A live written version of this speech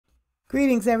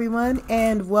Greetings, everyone,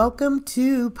 and welcome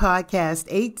to podcast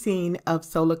 18 of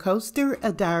Solar Coaster,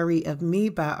 A Diary of Me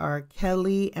by R.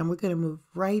 Kelly, and we're going to move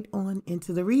right on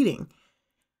into the reading.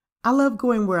 I love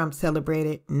going where I'm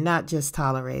celebrated, not just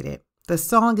tolerated. The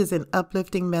song is an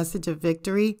uplifting message of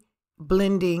victory,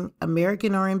 blending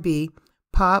American R&B,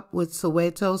 pop with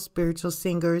Soweto spiritual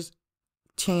singers,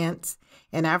 chants,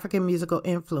 and African musical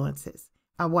influences.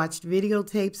 I watched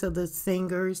videotapes of the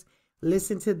singers,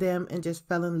 listened to them, and just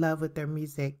fell in love with their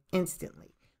music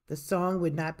instantly. The song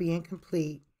would not be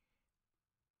incomplete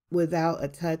without a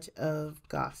touch of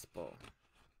gospel.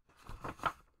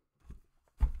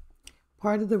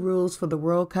 Part of the rules for the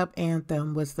World Cup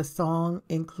anthem was the song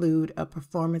include a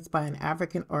performance by an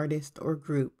African artist or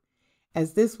group.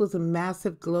 As this was a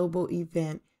massive global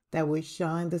event that would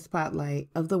shine the spotlight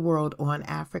of the world on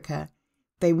Africa,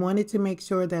 they wanted to make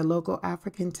sure that local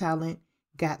African talent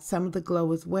got some of the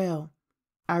glow as well.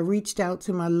 I reached out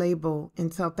to my label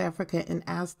in South Africa and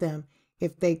asked them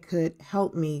if they could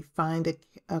help me find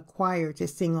a choir to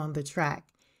sing on the track.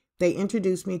 They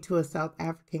introduced me to a South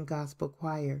African gospel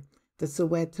choir, the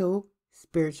Soweto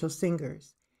Spiritual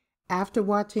Singers. After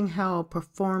watching how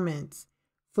performance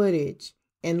footage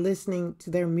and listening to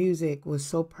their music was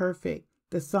so perfect,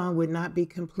 the song would not be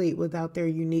complete without their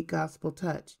unique gospel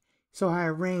touch. So I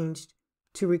arranged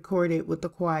to record it with the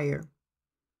choir.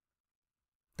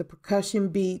 The percussion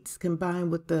beats combined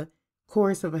with the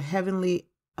chorus of a heavenly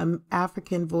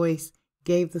African voice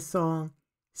gave the song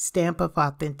stamp of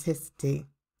authenticity.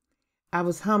 I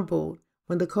was humbled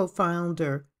when the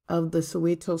co-founder of the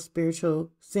Soweto Spiritual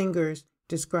Singers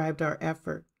described our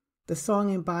effort. The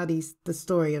song embodies the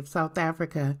story of South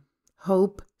Africa,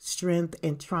 hope, strength,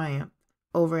 and triumph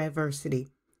over adversity.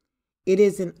 It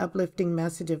is an uplifting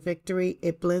message of victory.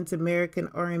 It blends American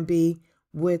R&B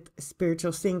with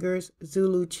spiritual singers,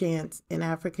 Zulu chants, and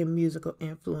African musical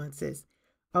influences.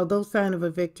 Although Sign of a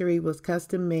Victory was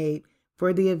custom made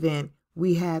for the event,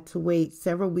 we had to wait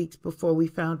several weeks before we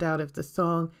found out if the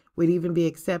song would even be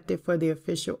accepted for the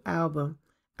official album.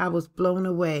 I was blown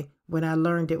away when I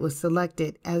learned it was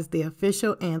selected as the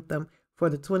official anthem for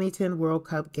the 2010 World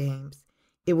Cup Games.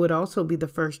 It would also be the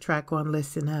first track on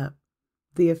Listen Up,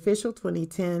 the official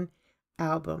 2010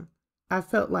 album. I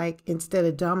felt like instead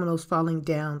of dominoes falling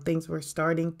down, things were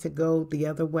starting to go the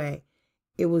other way.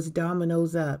 It was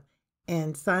dominoes up,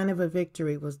 and Sign of a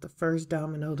Victory was the first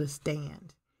domino to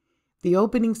stand. The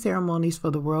opening ceremonies for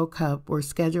the World Cup were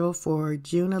scheduled for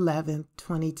June 11,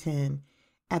 2010,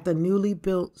 at the newly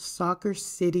built Soccer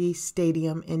City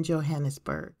Stadium in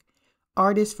Johannesburg.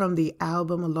 Artists from the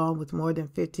album, along with more than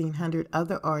 1,500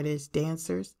 other artists,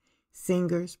 dancers,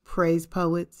 singers, praise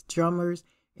poets, drummers,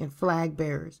 and flag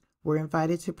bearers, were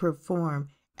invited to perform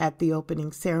at the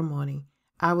opening ceremony.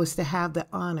 I was to have the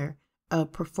honor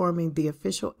of performing the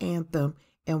official anthem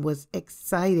and was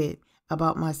excited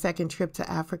about my second trip to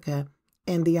Africa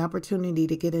and the opportunity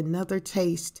to get another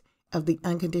taste of the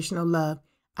unconditional love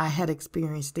I had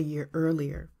experienced a year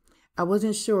earlier. I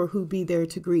wasn't sure who'd be there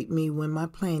to greet me when my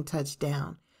plane touched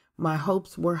down. My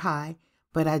hopes were high,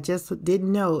 but I just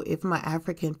didn't know if my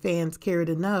African fans cared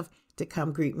enough to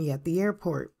come greet me at the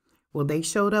airport. Well, they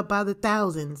showed up by the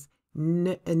thousands.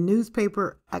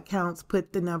 Newspaper accounts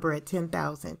put the number at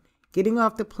 10,000. Getting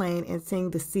off the plane and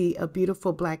seeing the sea of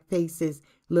beautiful black faces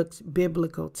looked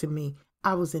biblical to me.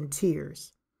 I was in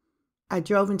tears. I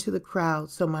drove into the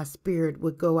crowd so my spirit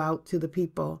would go out to the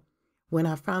people. When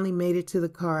I finally made it to the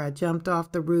car, I jumped on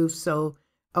the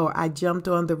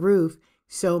roof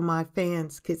so my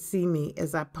fans could see me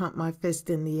as I pumped my fist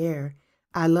in the air.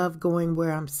 I love going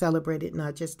where I'm celebrated,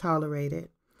 not just tolerated.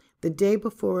 The day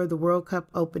before the World Cup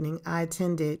opening, I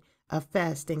attended a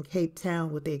fest in Cape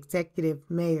Town with the executive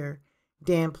mayor,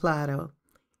 Dan Plato,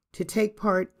 to take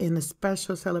part in a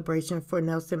special celebration for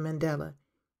Nelson Mandela.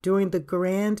 During the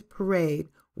grand parade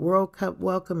World Cup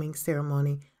welcoming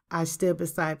ceremony, I stood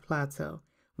beside Plato.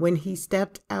 When he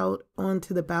stepped out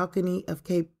onto the balcony of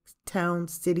Cape Town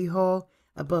City Hall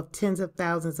above tens of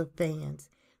thousands of fans,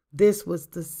 this was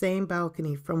the same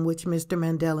balcony from which Mr.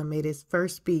 Mandela made his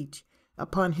first speech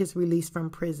upon his release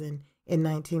from prison in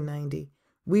 1990.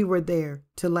 We were there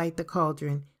to light the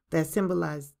cauldron that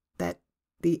symbolized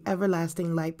the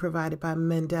everlasting light provided by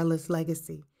Mandela's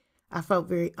legacy. I felt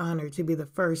very honored to be the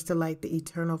first to light the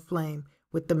eternal flame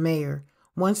with the mayor.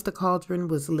 Once the cauldron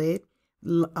was lit,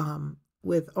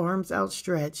 with arms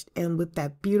outstretched and with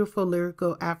that beautiful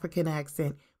lyrical African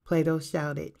accent, Plato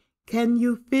shouted, "Can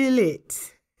you feel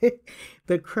it?"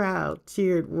 The crowd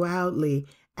cheered wildly.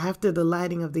 After the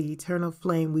lighting of the eternal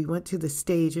flame, we went to the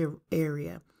stage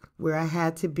area where I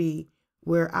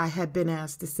had been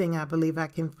asked to sing I Believe I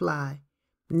Can Fly.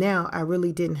 Now I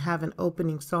really didn't have an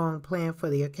opening song planned for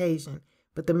the occasion,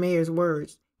 but the mayor's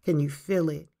words, "Can you feel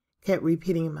it?" kept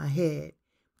repeating in my head.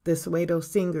 The Soweto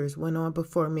singers went on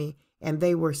before me, and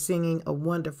they were singing a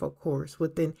wonderful chorus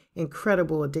with an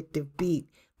incredible addictive beat.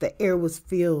 The air was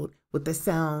filled with the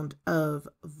sound of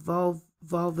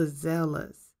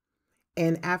vuvuzelas,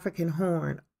 an African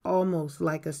horn, almost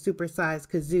like a supersized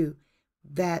kazoo,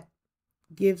 that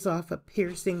gives off a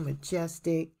piercing,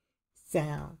 majestic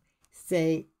sound.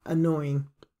 Say, annoying.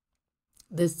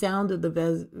 The sound of the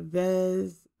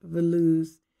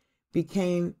vuvuzela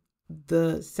became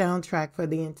the soundtrack for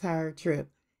the entire trip,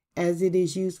 as it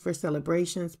is used for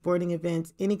celebrations, sporting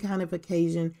events, any kind of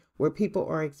occasion where people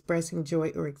are expressing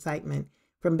joy or excitement.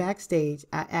 From backstage,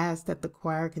 I asked that the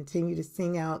choir continue to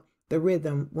sing out the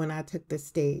rhythm when I took the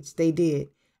stage. They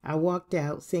did. I walked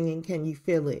out singing "Can You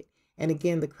Feel It?" and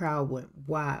again the crowd went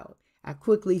wild. I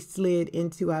quickly slid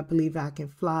into "I Believe I Can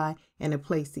Fly," and the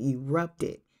place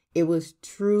erupted. It was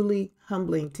truly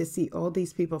humbling to see all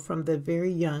these people, from the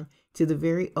very young to the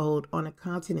very old, on a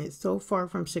continent so far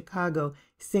from Chicago,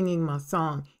 singing my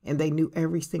song, and they knew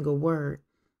every single word.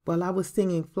 While I was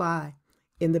singing "Fly,"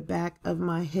 in the back of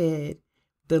my head,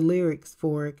 the lyrics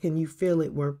for "Can You Feel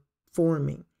It" were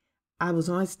forming. I was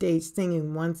on stage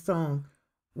singing one song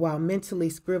while mentally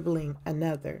scribbling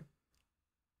another.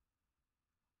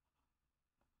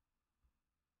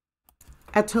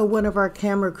 I told one of our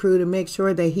camera crew to make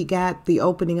sure that he got the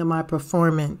opening of my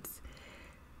performance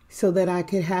so that I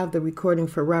could have the recording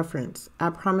for reference. I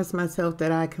promised myself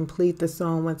that I'd complete the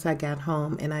song once I got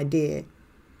home, and I did.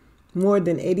 More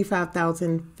than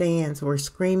 85,000 fans were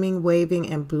screaming,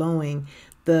 waving, and blowing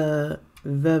the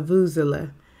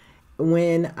vuvuzela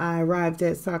when I arrived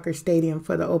at Soccer Stadium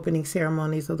for the opening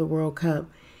ceremonies of the World Cup.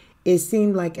 It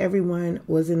seemed like everyone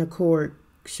was in accord,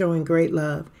 showing great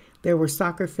love. There were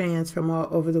soccer fans from all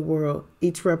over the world,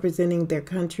 each representing their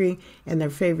country and their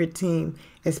favorite team.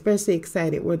 Especially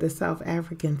excited were the South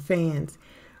African fans,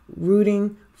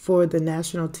 rooting for the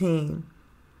national team,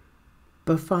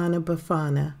 Bafana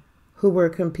Bafana, who were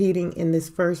competing in this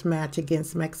first match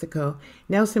against Mexico.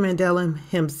 Nelson Mandela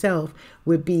himself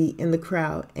would be in the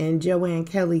crowd, and Joanne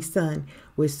Kelly's son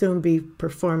would soon be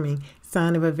performing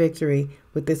 "Sign of a Victory"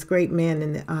 with this great man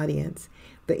in the audience.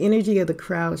 The energy of the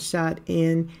crowd shot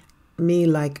in me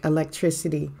like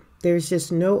electricity. There's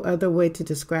just no other way to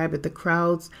describe it. The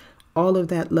crowds, all of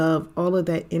that love, all of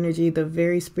that energy, the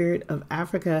very spirit of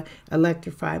Africa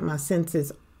electrified my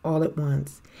senses all at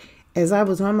once. As I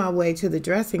was on my way to the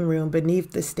dressing room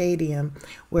beneath the stadium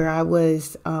where I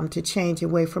was to change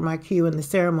away from my cue in the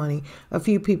ceremony, a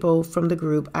few people from the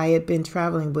group I had been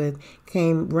traveling with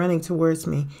came running towards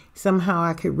me. Somehow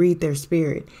I could read their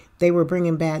spirit. They were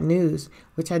bringing bad news,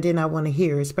 which I did not want to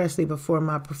hear, especially before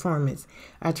my performance.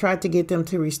 I tried to get them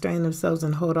to restrain themselves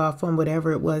and hold off on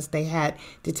whatever it was they had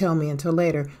to tell me until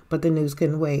later, but the news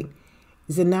couldn't wait.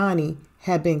 Zenani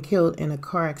had been killed in a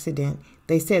car accident.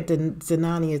 They said that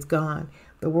Zenani is gone.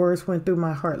 The words went through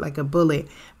my heart like a bullet,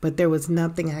 but there was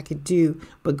nothing I could do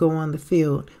but go on the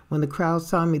field. When the crowd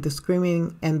saw me, the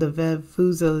screaming and the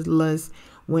vuvuzelas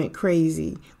went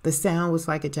crazy. The sound was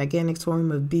like a gigantic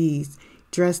swarm of bees,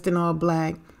 dressed in all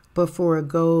black, but for a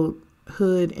gold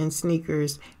hood and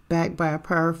sneakers, backed by a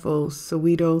powerful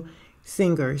Soweto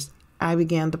singers. I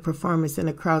began the performance in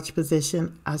a crouched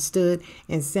position. I stood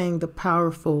and sang the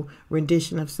powerful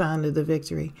rendition of "Sign of the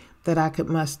Victory" that I could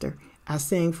muster. I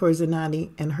sang for Zenani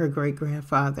and her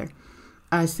great-grandfather.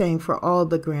 I sang for all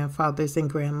the grandfathers and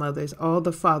grandmothers, all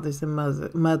the fathers and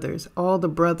mothers, all the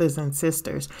brothers and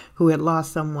sisters who had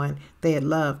lost someone they had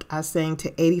loved. I sang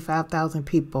to 85,000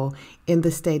 people in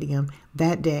the stadium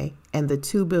that day and the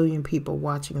 2 billion people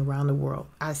watching around the world.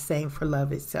 I sang for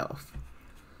love itself.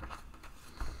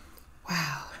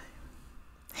 Wow.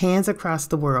 Hands across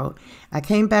the world. I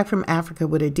came back from Africa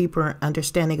with a deeper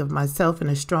understanding of myself and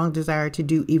a strong desire to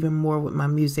do even more with my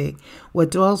music. What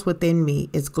dwells within me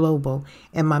is global,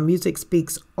 and my music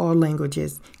speaks all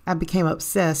languages. I became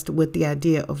obsessed with the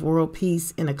idea of world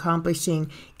peace and accomplishing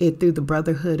it through the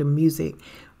brotherhood of music.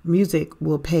 Music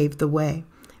will pave the way.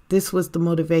 This was the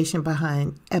motivation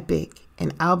behind Epic,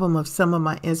 an album of some of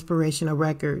my inspirational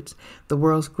records. The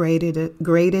world's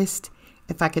greatest,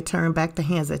 If I Could Turn Back the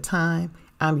Hands of Time,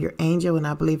 I'm Your Angel, and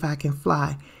I Believe I Can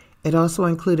Fly. It also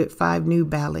included 5 new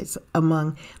ballads.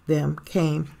 Among them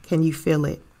came "Can You Feel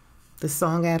It?", the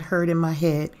song I'd heard in my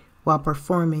head while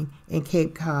performing in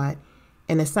Cape Cod.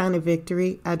 In A Sign of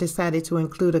Victory, I decided to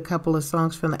include a couple of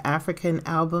songs from the African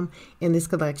album in this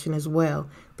collection as well.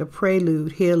 The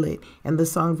prelude, "Heal It," and the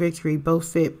song "Victory" both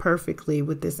fit perfectly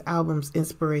with this album's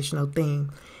inspirational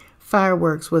theme.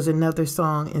 Fireworks was another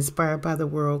song inspired by the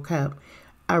World Cup.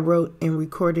 I wrote and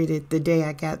recorded it the day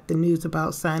I got the news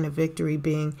about Sign of Victory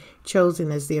being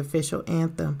chosen as the official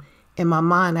anthem. In my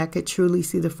mind, I could truly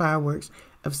see the fireworks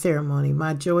of ceremony.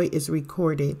 My joy is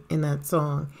recorded in that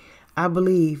song. I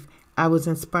believe I was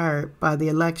inspired by the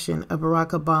election of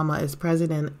Barack Obama as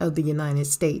President of the United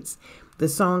States. The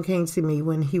song came to me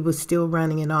when he was still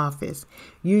running in office.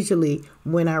 Usually,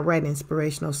 when I write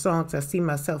inspirational songs, I see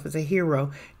myself as a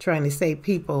hero trying to save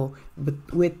people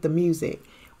with the music.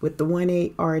 With the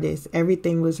 1-8 artist,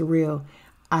 everything was real.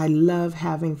 I love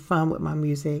having fun with my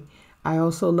music. I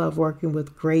also love working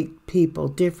with great people,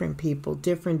 different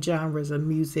genres of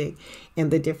music,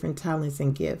 and the different talents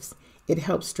and gifts. It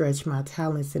helps stretch my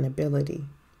talents and ability.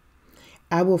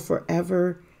 I will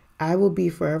be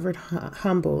forever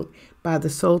humbled by the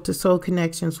soul-to-soul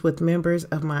connections with members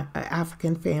of my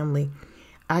African family.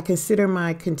 I consider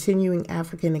my continuing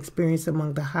African experience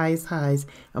among the highest highs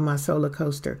of my solar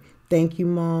coaster. Thank you,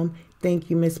 Mom. Thank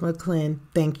you, Miss McClin.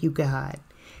 Thank you, God.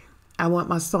 I want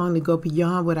my song to go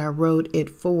beyond what I wrote it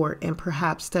for and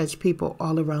perhaps touch people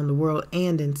all around the world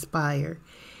and inspire.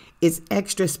 It's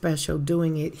extra special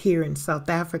doing it here in South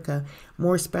Africa,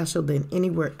 more special than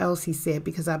anywhere else, he said,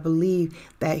 because I believe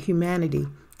that humanity,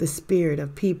 the spirit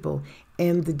of people,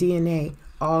 and the DNA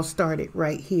all started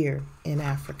right here in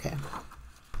Africa.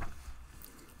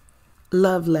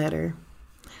 Love letter.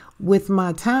 With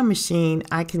my time machine,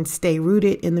 I can stay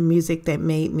rooted in the music that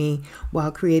made me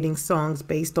while creating songs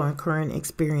based on current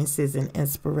experiences and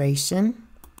inspiration.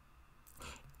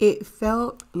 It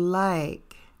felt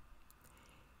like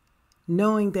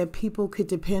knowing that people could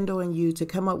depend on you to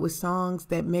come up with songs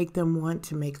that make them want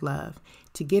to make love,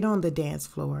 to get on the dance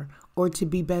floor, or to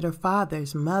be better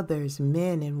fathers, mothers,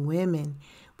 men, and women.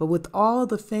 But with all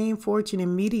the fame, fortune,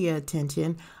 and media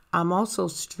attention, I'm also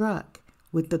struck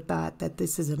with the thought that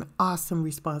this is an awesome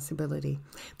responsibility.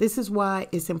 This is why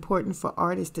it's important for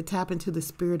artists to tap into the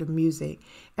spirit of music.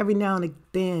 Every now and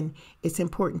then, it's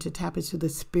important to tap into the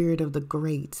spirit of the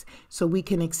greats so we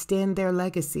can extend their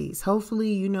legacies.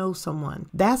 Hopefully, you know someone.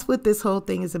 That's what this whole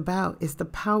thing is about. It's the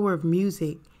power of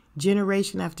music.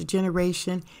 Generation after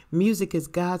generation, music is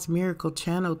God's miracle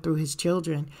channeled through his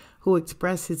children who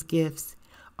express his gifts.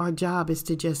 Our job is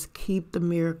to just keep the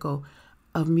miracle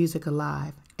of music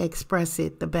alive, express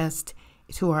it the best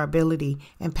to our ability,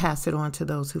 and pass it on to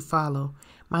those who follow.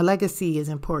 My legacy is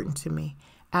important to me.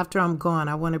 After I'm gone,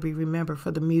 I want to be remembered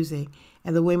for the music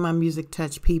and the way my music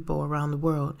touched people around the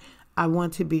world. I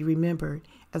want to be remembered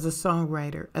as a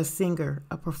songwriter, a singer,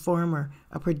 a performer,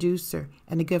 a producer,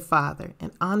 and a good father.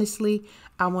 And honestly,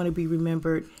 I want to be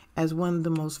remembered as one of the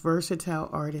most versatile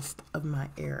artists of my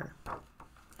era.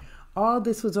 All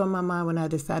this was on my mind when I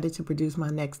decided to produce my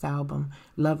next album,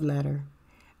 Love Letter.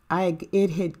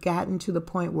 It had gotten to the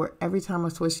point where every time I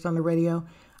switched on the radio,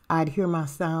 I'd hear my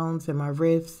sounds and my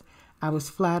riffs. I was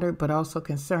flattered, but also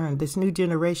concerned. This new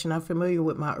generation, unfamiliar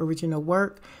with my original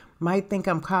work, might think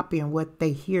I'm copying what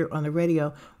they hear on the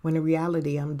radio, when in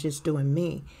reality, I'm just doing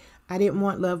me. I didn't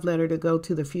want Love Letter to go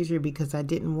to the future because I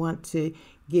didn't want to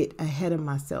get ahead of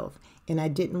myself, and I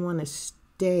didn't want to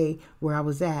stay where I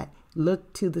was at,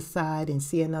 look to the side and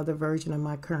see another version of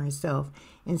my current self.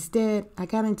 Instead, I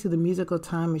got into the musical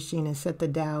time machine and set the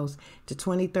dials to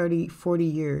 20, 30, 40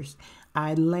 years.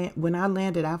 When I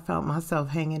landed, I felt myself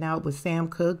hanging out with Sam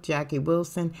Cooke, Jackie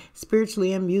Wilson,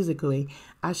 spiritually and musically.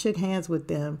 I shook hands with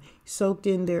them, soaked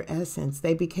in their essence.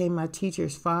 They became my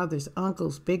teachers, fathers,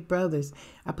 uncles, big brothers.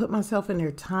 I put myself in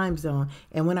their time zone,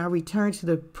 and when I returned to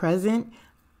the present,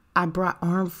 I brought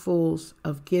armfuls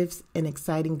of gifts and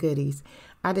exciting goodies.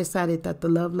 I decided that the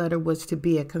Love Letter was to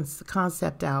be a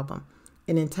concept album,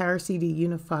 an entire CD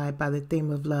unified by the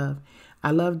theme of love. I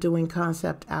love doing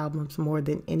concept albums more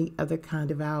than any other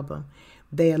kind of album.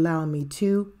 They allow me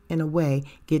to, in a way,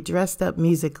 get dressed up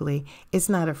musically. It's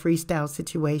not a freestyle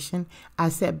situation. I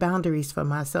set boundaries for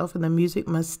myself, and the music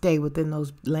must stay within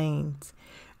those lanes.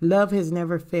 Love has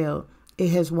never failed. It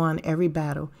has won every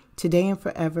battle. Today and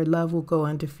forever, love will go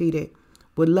undefeated.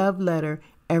 With Love Letter,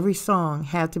 every song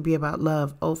had to be about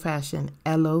love, old-fashioned,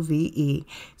 L-O-V-E.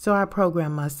 So I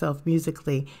programmed myself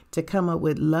musically to come up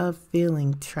with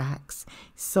love-feeling tracks,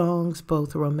 songs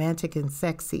both romantic and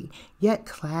sexy, yet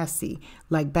classy,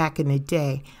 like back in the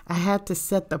day. I had to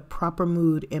set the proper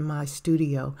mood in my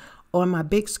studio. On my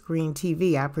big screen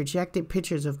TV, I projected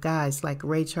pictures of guys like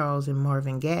Ray Charles and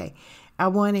Marvin Gaye. I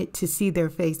wanted to see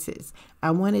their faces. I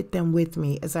wanted them with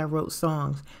me as I wrote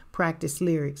songs, practiced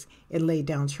lyrics, and laid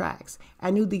down tracks.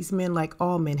 I knew these men, like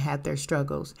all men, had their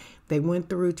struggles. They went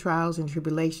through trials and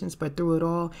tribulations, but through it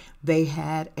all, they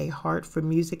had a heart for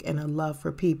music and a love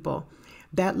for people.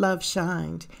 That love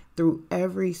shined through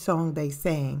every song they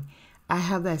sang. I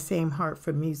have that same heart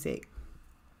for music,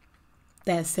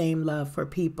 that same love for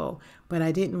people, but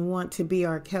I didn't want to be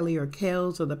R. Kelly or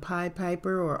Kells or the Pied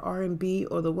Piper or R&B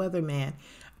or the Weatherman.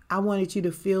 I wanted you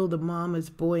to feel the mama's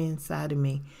boy inside of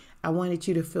me. I wanted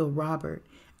you to feel Robert.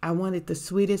 I wanted the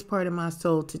sweetest part of my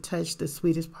soul to touch the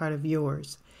sweetest part of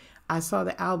yours. I saw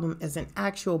the album as an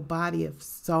actual body of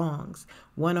songs.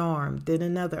 One arm, then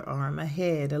another arm, a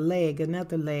head, a leg,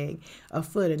 another leg, a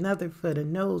foot, another foot, a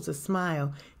nose, a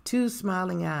smile, two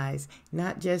smiling eyes,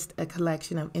 not just a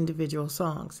collection of individual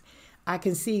songs. I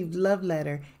conceived Love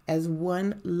Letter as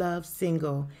one love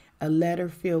single, a letter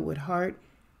filled with heart,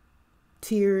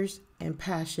 tears, and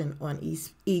passion on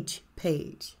each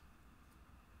page.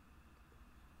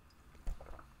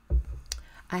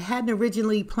 I hadn't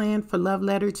originally planned for Love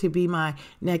Letter to be my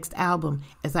next album,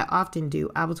 as I often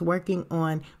do. I was working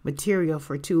on material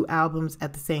for 2 albums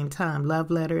at the same time,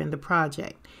 Love Letter and the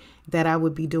project that I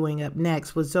would be doing up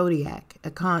next was Zodiac,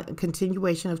 a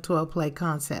continuation of 12-play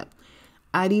concept.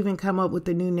 I'd even come up with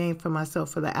a new name for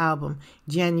myself for the album,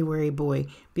 January Boy,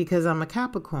 because I'm a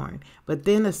Capricorn. But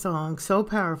then a song so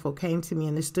powerful came to me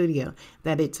in the studio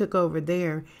that it took over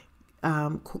there.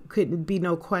 Couldn't be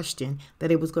no question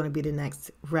that it was going to be the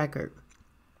next record.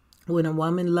 When a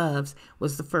Woman Loves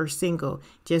was the first single.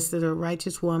 Just as a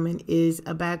righteous woman is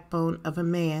a backbone of a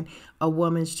man, a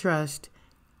woman's trust,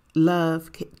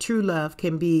 true love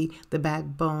can be the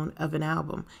backbone of an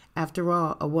album. After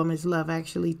all, a woman's love,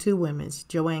 actually 2 women's,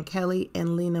 Joanne Kelly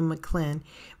and Lena McClin,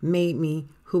 made me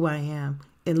who I am.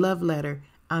 In Love Letter,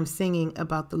 I'm singing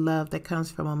about the love that comes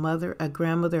from a mother, a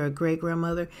grandmother, a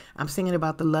great-grandmother. I'm singing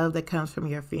about the love that comes from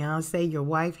your fiance, your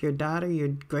wife, your daughter, your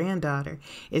granddaughter.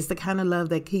 It's the kind of love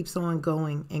that keeps on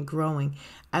going and growing.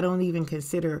 I don't even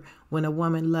consider when a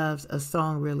woman loves a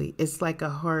song, really. It's like a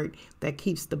heart that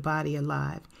keeps the body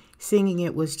alive. Singing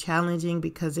it was challenging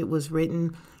because it was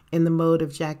written in the mode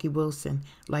of Jackie Wilson.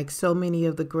 Like so many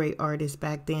of the great artists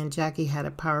back then, Jackie had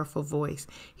a powerful voice.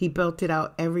 He belted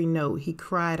out every note. He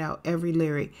cried out every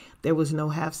lyric. There was no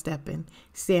half-stepping.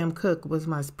 Sam Cooke was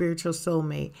my spiritual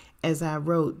soulmate. As I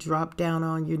wrote, drop down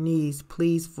on your knees,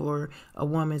 please, for a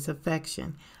woman's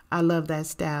affection. I love that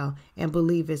style and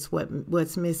believe it's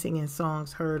what's missing in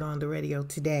songs heard on the radio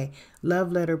today.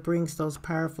 Love Letter brings those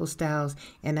powerful styles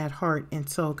and that heart and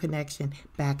soul connection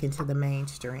back into the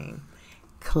mainstream.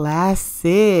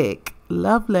 Classic.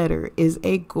 Love Letter is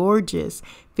a gorgeous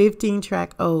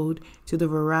 15-track ode to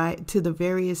the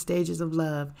various stages of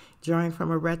love, drawing from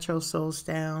a retro soul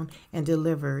sound and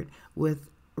delivered with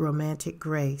romantic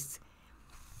grace.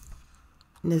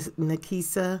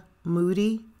 Nikisa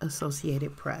Moody,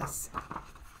 Associated Press.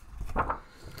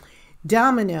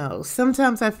 Domino.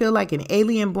 Sometimes I feel like an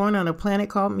alien born on a planet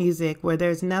called music where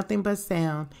there's nothing but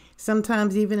sound.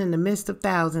 Sometimes even in the midst of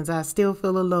thousands, I still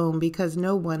feel alone because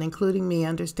no one, including me,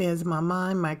 understands my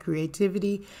mind, my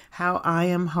creativity, how I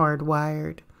am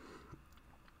hardwired.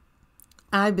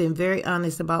 I've been very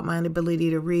honest about my inability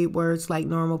to read words like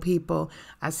normal people.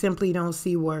 I simply don't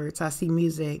see words. I see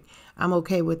music. I'm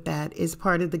okay with that. It's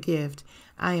part of the gift.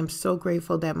 I am so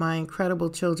grateful that my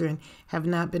incredible children have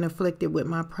not been afflicted with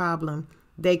my problem.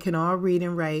 They can all read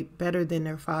and write better than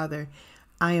their father.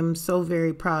 I am so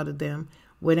very proud of them.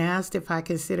 When asked if I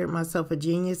considered myself a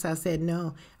genius, I said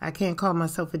no, I can't call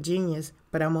myself a genius,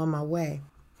 but I'm on my way.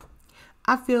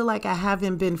 I feel like I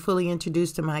haven't been fully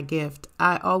introduced to my gift.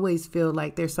 I always feel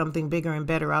like there's something bigger and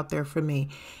better out there for me.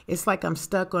 It's like I'm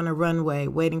stuck on a runway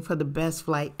waiting for the best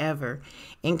flight ever.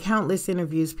 In countless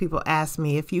interviews, people ask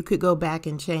me, if you could go back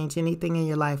and change anything in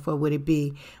your life, what would it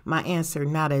be? My answer,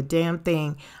 not a damn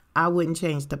thing. I wouldn't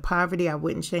change the poverty. I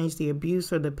wouldn't change the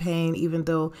abuse or the pain. Even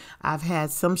though I've had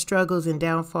some struggles and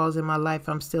downfalls in my life,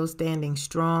 I'm still standing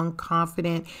strong,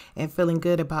 confident, and feeling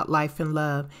good about life and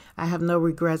love. I have no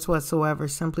regrets whatsoever,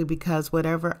 simply because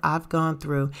whatever I've gone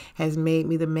through has made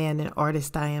me the man and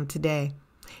artist I am today.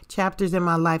 Chapters in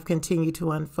my life continue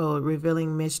to unfold,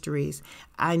 revealing mysteries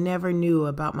I never knew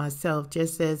about myself.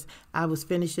 Just as I was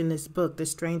finishing this book, the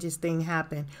strangest thing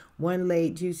happened. One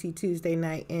late, juicy Tuesday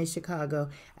night in Chicago,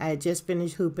 I had just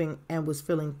finished hooping and was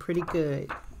feeling pretty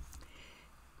good.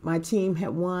 My team had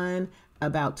won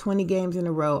about 20 games in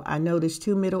a row. I noticed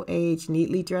 2 middle-aged,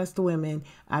 neatly dressed women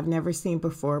I've never seen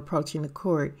before approaching the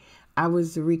court. I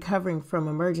was recovering from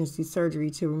emergency surgery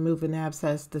to remove an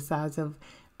abscess the size of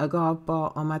a golf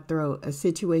ball on my throat, a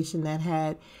situation that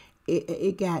had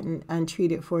it gotten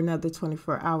untreated for another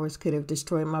 24 hours could have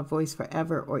destroyed my voice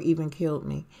forever or even killed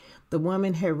me. The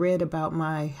woman had read about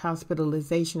my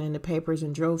hospitalization in the papers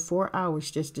and drove 4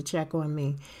 hours just to check on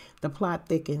me. The plot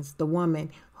thickens. The woman,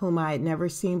 whom I had never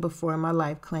seen before in my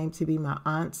life, claimed to be my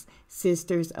aunts,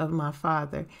 sisters of my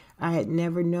father. I had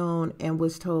never known and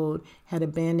was told had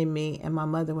abandoned me and my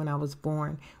mother when I was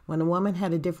born. When the woman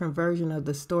had a different version of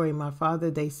the story, my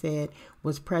father, they said,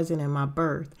 was present in my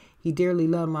birth. He dearly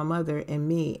loved my mother and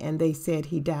me, and they said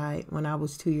he died when I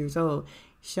was 2 years old,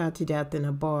 shot to death in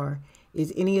a bar.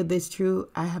 Is any of this true?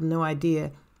 I have no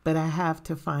idea, but I have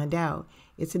to find out.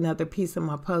 It's another piece of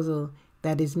my puzzle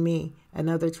that is me,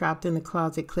 another trapped in the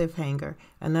closet cliffhanger,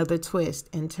 another twist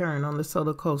and turn on the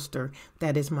solar coaster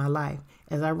that is my life.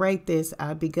 As I write this,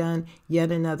 I've begun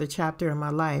yet another chapter in my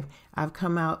life. I've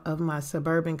come out of my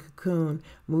suburban cocoon,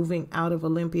 moving out of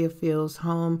Olympia Fields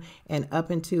home and up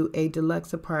into a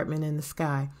deluxe apartment in the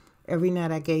sky. Every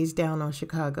night I gaze down on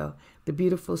Chicago, the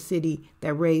beautiful city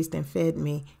that raised and fed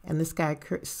me, and the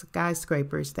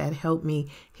skyscrapers that helped me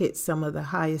hit some of the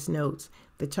highest notes.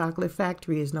 The chocolate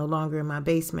factory is no longer in my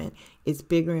basement. It's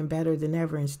bigger and better than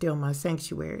ever and still my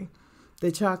sanctuary.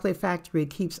 The chocolate factory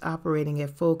keeps operating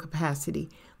at full capacity.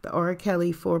 The R.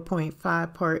 Kelly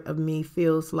 4.5 part of me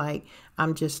feels like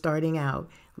I'm just starting out,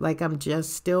 like I'm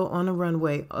just still on the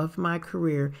runway of my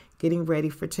career, getting ready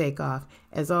for takeoff.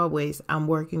 As always, I'm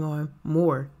working on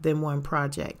more than one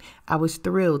project. I was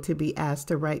thrilled to be asked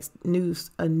to write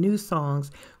new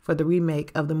songs for the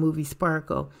remake of the movie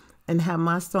Sparkle, and have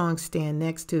my song stand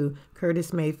next to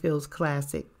Curtis Mayfield's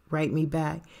classic, Write Me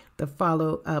Back. The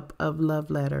follow-up of Love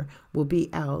Letter will be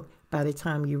out by the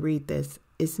time you read this.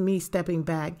 It's me stepping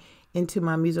back into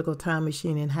my musical time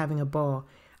machine and having a ball.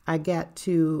 I got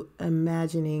to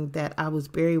imagining that I was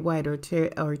Barry White or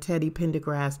Teddy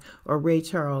Pendergrass or Ray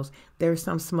Charles. There's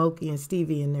some Smokey and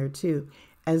Stevie in there too.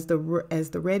 As the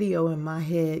radio in my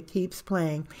head keeps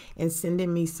playing and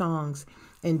sending me songs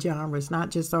and genres, not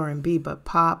just R&B, but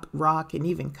pop, rock, and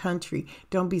even country.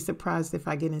 Don't be surprised if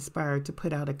I get inspired to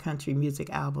put out a country music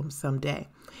album someday.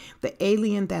 The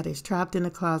alien that is trapped in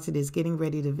a closet is getting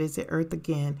ready to visit Earth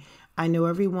again. I know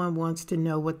everyone wants to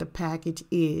know what the package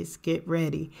is. Get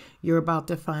ready. You're about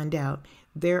to find out.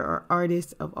 There are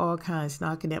artists of all kinds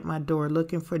knocking at my door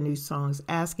looking for new songs,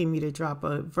 asking me to drop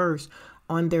a verse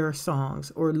on their songs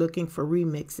or looking for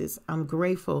remixes. I'm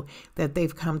grateful that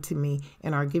they've come to me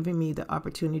and are giving me the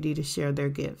opportunity to share their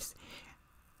gifts.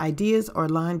 Ideas are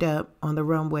lined up on the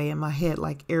runway in my head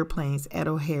like airplanes at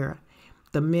O'Hara.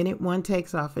 The minute one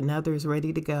takes off, another is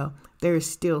ready to go. There is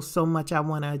still so much I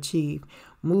want to achieve.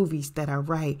 Movies that I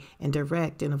write and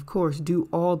direct, and of course do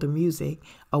all the music.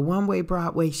 A one-way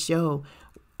Broadway show,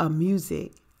 a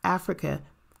music. Africa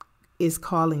is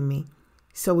calling me.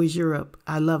 So is Europe.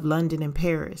 I love London and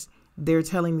Paris. They're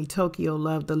telling me Tokyo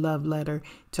loved the love letter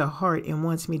to heart and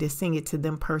wants me to sing it to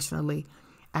them personally.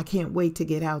 I can't wait to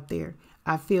get out there.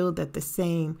 I feel the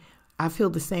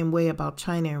same way about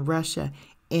China and Russia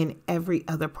and every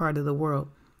other part of the world.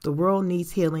 The world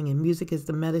needs healing, and music is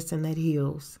the medicine that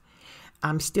heals.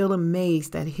 I'm still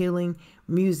amazed that healing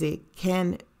music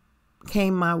came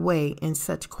my way in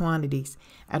such quantities.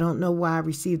 I don't know why I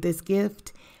received this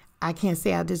gift. I can't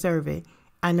say I deserve it.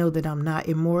 I know that I'm not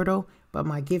immortal, but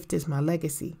my gift is my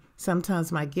legacy.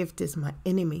 Sometimes my gift is my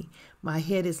enemy. My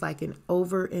head is like an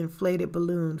overinflated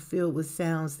balloon filled with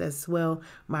sounds that swell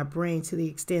my brain to the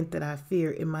extent that I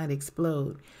fear it might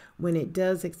explode. When it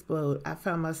does explode, I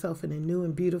find myself in a new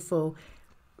and beautiful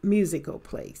musical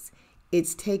place.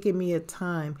 It's taken me a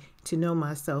time to know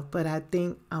myself, but I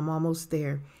think I'm almost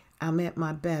there. I'm at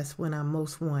my best when I'm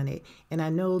most wanted. And I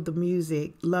know the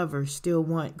music lovers still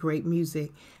want great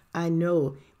music. I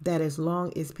know that as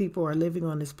long as people are living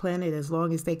on this planet, as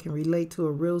long as they can relate to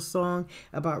a real song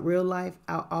about real life,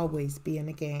 I'll always be in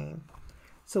the game.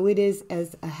 So it is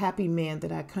as a happy man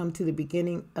that I come to the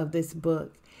beginning of this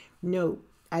book. Note,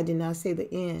 I did not say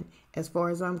the end. As far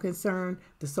as I'm concerned,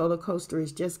 the solar coaster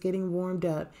is just getting warmed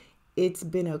up. It's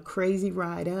been a crazy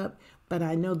ride up, but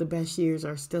I know the best years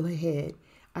are still ahead.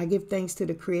 I give thanks to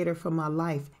the Creator for my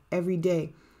life every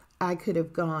day. I could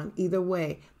have gone either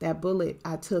way. That bullet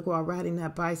I took while riding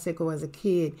that bicycle as a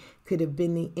kid could have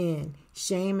been the end.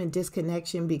 Shame and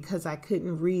disconnection because I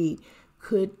couldn't read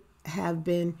could have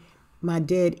been my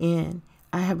dead end.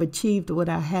 I have achieved what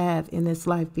I have in this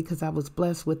life because I was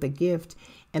blessed with a gift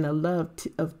and a love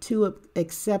of two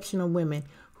exceptional women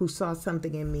who saw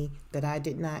something in me that I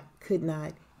could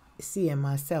not see in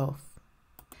myself.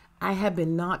 I had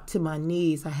been knocked to my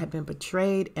knees. I had been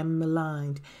betrayed and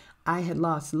maligned. I had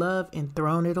lost love and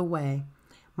thrown it away.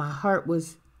 My heart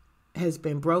has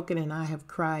been broken and I have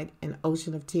cried an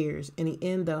ocean of tears. In the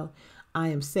end, though, I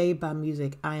am saved by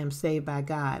music. I am saved by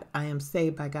God. I am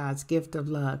saved by God's gift of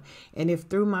love. And if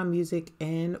through my music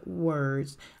and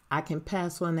words, I can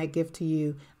pass on that gift to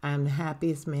you, I am the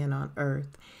happiest man on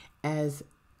earth. As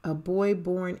a boy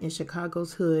born in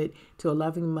Chicago's hood to a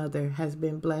loving mother has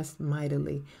been blessed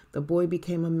mightily. The boy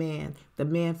became a man. The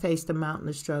man faced a mountain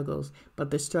of struggles,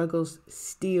 but the struggles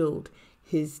steeled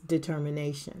his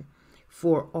determination.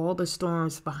 For all the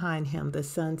storms behind him, the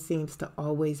sun seems to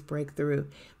always break through.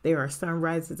 There are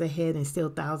sunrises ahead and still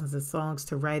thousands of songs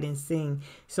to write and sing,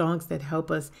 songs that help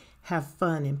us have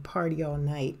fun and party all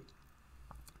night,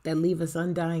 that leave us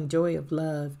undying joy of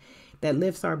love, that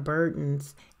lifts our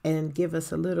burdens and give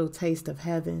us a little taste of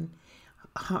heaven.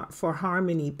 For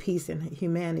harmony, peace, and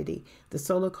humanity, the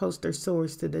solar coaster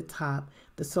soars to the top.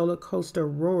 The solar coaster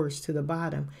roars to the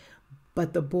bottom.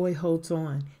 But the boy holds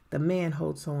on. The man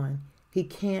holds on. He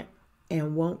can't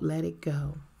and won't let it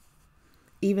go.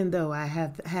 Even though I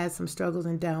have had some struggles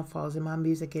and downfalls in my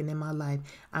music and in my life,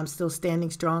 I'm still standing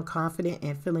strong, confident,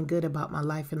 and feeling good about my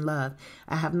life and love.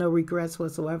 I have no regrets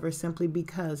whatsoever, simply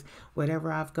because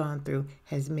whatever I've gone through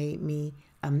has made me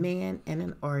a man and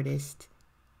an artist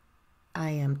I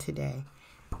am today.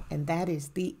 And that is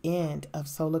the end of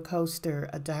Solar Coaster,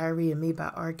 A Diary of Me by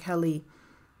R. Kelly.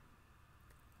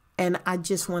 And I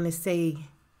just want to say,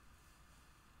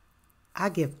 I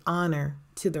give honor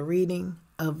to the reading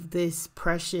of this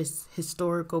precious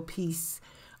historical piece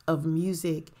of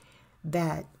music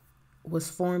that was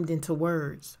formed into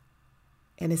words.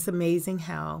 And it's amazing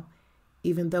how,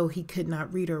 even though he could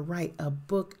not read or write, a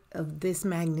book of this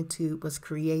magnitude was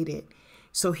created.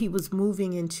 So he was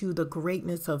moving into the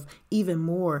greatness of even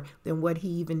more than what he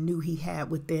even knew he had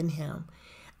within him.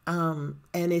 And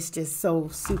it's just so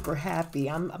super happy.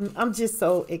 I'm just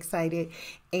so excited.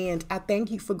 And I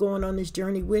thank you for going on this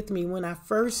journey with me. When I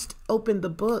first opened the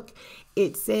book,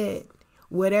 it said,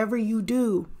 whatever you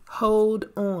do, hold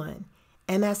on.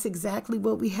 And that's exactly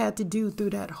what we had to do through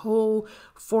that whole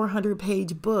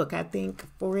 400-page book. I think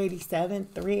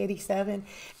 387.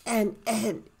 And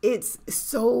it's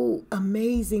so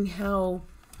amazing how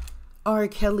R.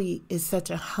 Kelly is such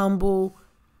a humble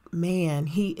man.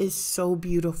 He is so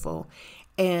beautiful.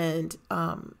 And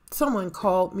someone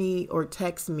called me or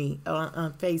texted me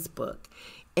on Facebook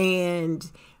and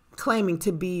claiming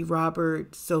to be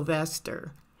Robert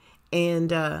Sylvester.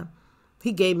 And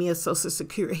he gave me a social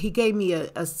security. He gave me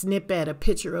a snippet, a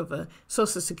picture of a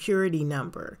social security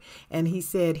number. And he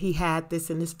said he had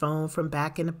this in his phone from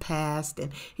back in the past.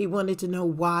 And he wanted to know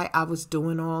why I was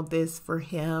doing all this for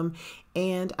him.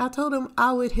 And I told him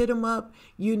I would hit him up,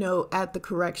 at the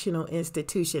correctional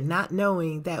institution, not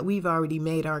knowing that we've already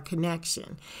made our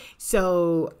connection.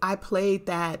 So I played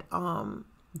that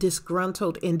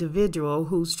disgruntled individual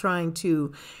who's trying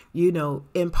to,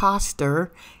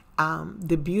 imposter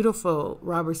the beautiful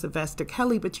Robert Sylvester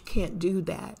Kelly, but you can't do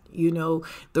that.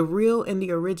 The real and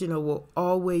the original will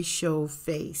always show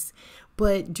face.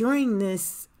 But during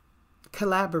this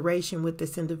collaboration with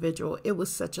this individual, it was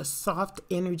such a soft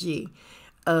energy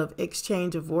of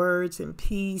exchange of words and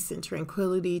peace and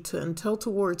tranquility until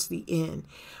towards the end,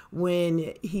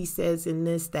 when he says in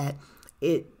this that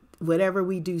whatever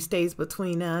we do stays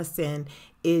between us, and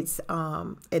it's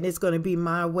going to be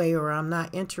my way or I'm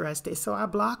not interested. So I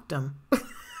blocked him.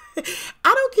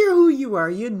 I don't care who you are.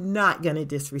 You're not going to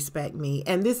disrespect me.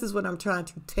 And this is what I'm trying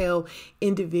to tell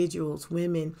individuals,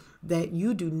 women, that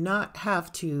you do not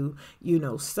have to,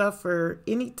 suffer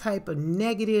any type of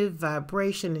negative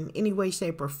vibration in any way,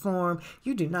 shape, or form.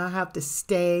 You do not have to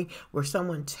stay where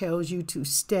someone tells you to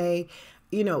stay.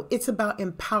 It's about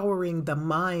empowering the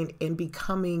mind and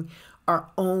becoming our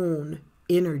own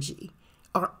energy,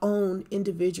 our own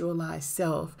individualized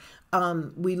self.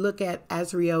 We look at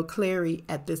Azriel Clary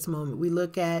at this moment. We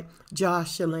look at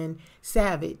Jocelyn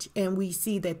Savage, and we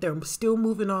see that they're still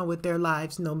moving on with their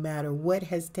lives no matter what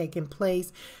has taken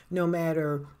place, no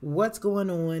matter what's going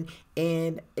on.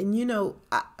 And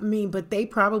but they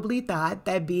probably thought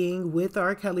that being with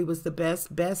R. Kelly was the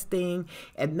best thing,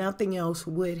 and nothing else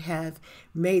would have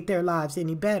made their lives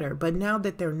any better. But now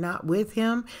that they're not with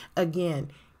him,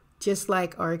 again, just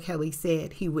like R. Kelly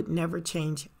said, he would never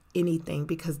change anything,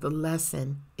 because the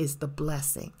lesson is the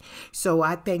blessing. So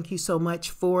I thank you so much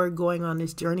for going on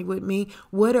this journey with me.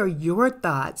 What are your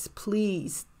thoughts?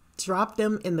 Please drop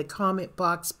them in the comment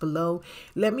box below.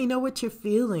 Let me know what you're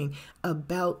feeling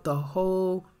about the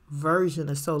whole version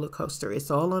of Solar Coaster. It's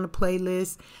all on a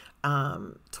playlist,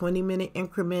 20-minute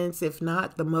increments. If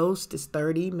not, the most is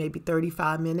 30, maybe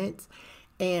 35 minutes.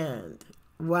 And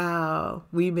wow,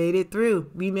 we made it through.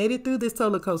 We made it through this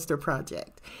Solar Coaster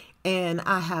project. And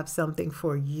I have something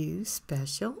for you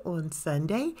special on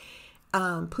Sunday.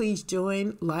 Please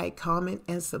join, like, comment,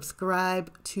 and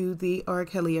subscribe to the R.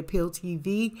 Kelly Appeal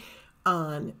TV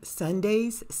on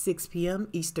Sundays, 6 p.m.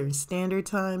 Eastern Standard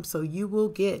Time. So you will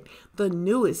get the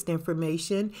newest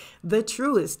information, the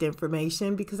truest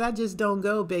information, because I just don't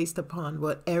go based upon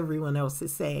what everyone else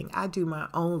is saying. I do my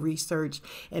own research,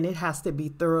 and it has to be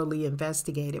thoroughly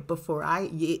investigated before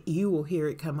you will hear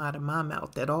it come out of my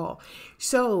mouth at all.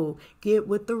 So get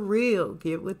with the real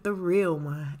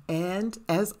one. And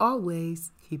as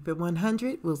always, keep it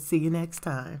 100. We'll see you next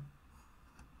time.